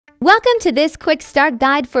Welcome to this quick start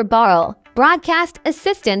guide for BARL Broadcast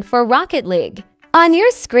Assistant for Rocket League. On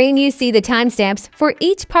your screen, you see the timestamps for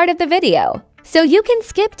each part of the video, so you can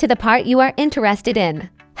skip to the part you are interested in.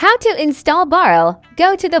 How to install BARL?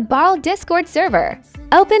 Go to the BARL Discord server.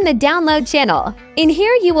 Open the download channel. In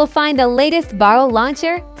here, you will find the latest BARL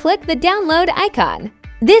launcher. Click the download icon.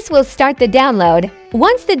 This will start the download.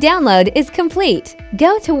 Once the download is complete,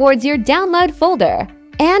 go towards your download folder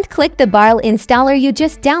and click the BARL installer you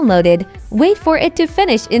just downloaded. Wait for it to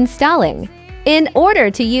finish installing. In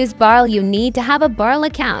order to use BARL, you need to have a BARL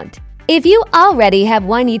account. If you already have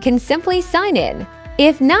one, you can simply sign in.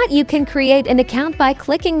 If not, you can create an account by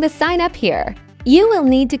clicking the sign up here. You will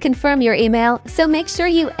need to confirm your email, so make sure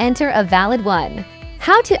you enter a valid one.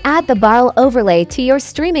 How to add the BARL overlay to your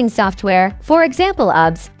streaming software. For example,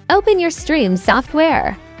 open your stream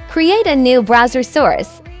software. Create a new browser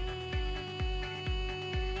source.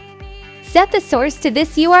 Set the source to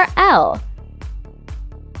this URL.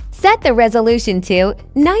 Set the resolution to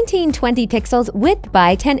 1920 pixels width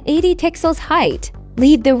by 1080 pixels height.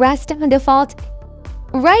 Leave the rest on default.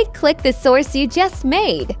 Right-click the source you just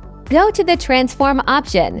made. Go to the transform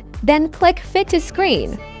option, then click Fit to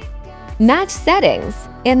Screen. Match settings.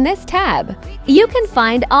 In this tab, you can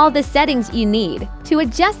find all the settings you need to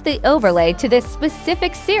adjust the overlay to this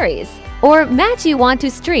specific series or match you want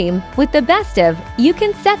to stream. With the best of, you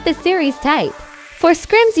can set the series type. For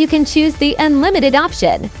scrims, you can choose the unlimited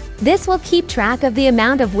option. This will keep track of the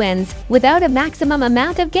amount of wins without a maximum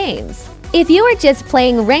amount of games. If you are just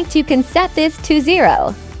playing ranked, you can set this to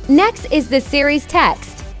 0. Next is the series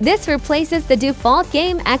text. This replaces the default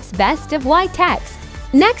game X best of Y text.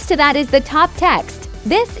 Next to that is the top text.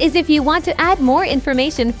 This is if you want to add more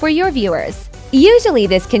information for your viewers. Usually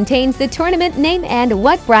this contains the tournament name and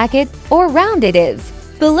what bracket or round it is.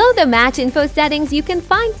 Below the match info settings, you can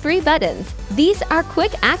find 3 buttons. These are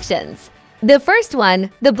quick actions. The first one,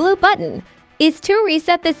 the blue button, is to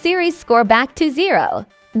reset the series score back to 0.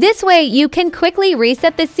 This way you can quickly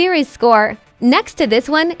reset the series score. Next to this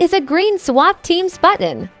one is a green swap teams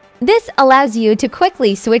button. This allows you to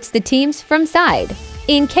quickly switch the teams from side,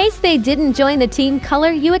 in case they didn't join the team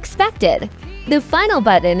color you expected. The final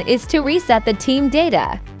button is to reset the team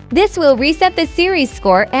data. This will reset the series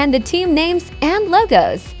score and the team names and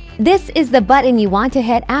logos. This is the button you want to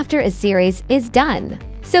hit after a series is done,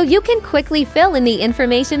 so you can quickly fill in the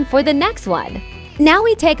information for the next one. Now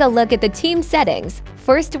we take a look at the team settings.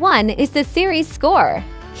 First one is the series score.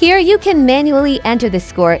 Here you can manually enter the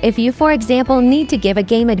score if you, for example, need to give a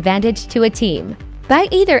game advantage to a team by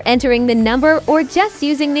either entering the number or just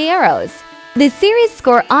using the arrows. The series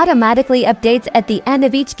score automatically updates at the end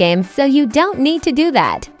of each game, so you don't need to do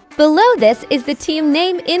that. Below this is the team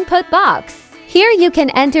name input box. Here you can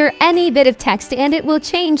enter any bit of text and it will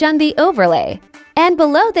change on the overlay. And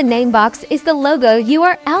below the name box is the logo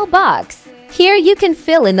URL box. Here you can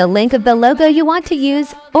fill in the link of the logo you want to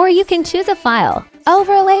use, or you can choose a file.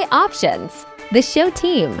 Overlay options. The show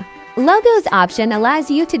team logos option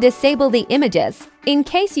allows you to disable the images in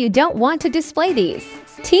case you don't want to display these.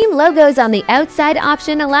 Team logos on the outside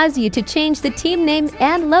option allows you to change the team name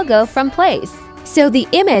and logo from place, so the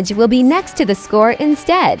image will be next to the score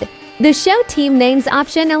instead. The show team names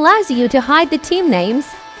option allows you to hide the team names.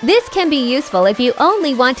 This can be useful if you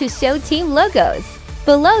only want to show team logos.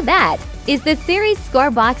 Below that is the series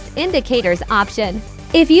score box indicators option.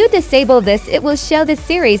 If you disable this, it will show the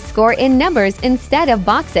series score in numbers instead of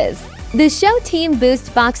boxes. The show team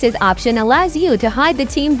boost boxes option allows you to hide the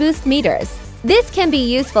team boost meters. This can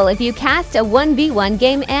be useful if you cast a 1v1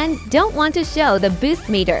 game and don't want to show the boost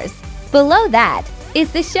meters. Below that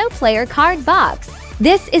is the show player card box.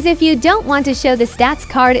 This is if you don't want to show the stats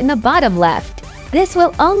card in the bottom left. This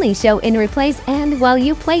will only show in replays and while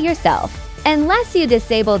you play yourself. Unless you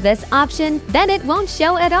disable this option, then it won't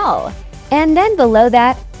show at all. And then below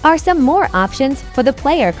that are some more options for the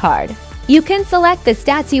player card. You can select the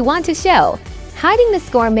stats you want to show. Hiding the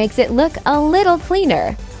score makes it look a little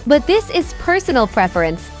cleaner, but this is personal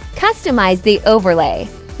preference. Customize the overlay.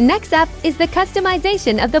 Next up is the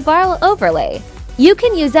customization of the BARL overlay. You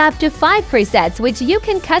can use up to 5 presets which you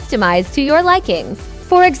can customize to your likings.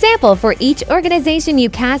 For example, for each organization you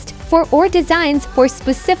cast for or designs for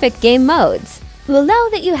specific game modes. Below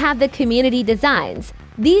that you have the community designs.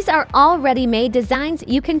 These are already made designs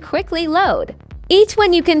you can quickly load. Each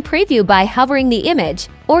one you can preview by hovering the image,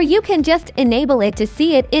 or you can just enable it to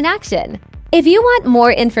see it in action. If you want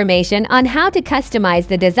more information on how to customize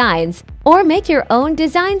the designs or make your own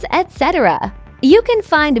designs, etc., you can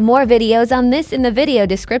find more videos on this in the video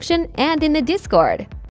description and in the Discord.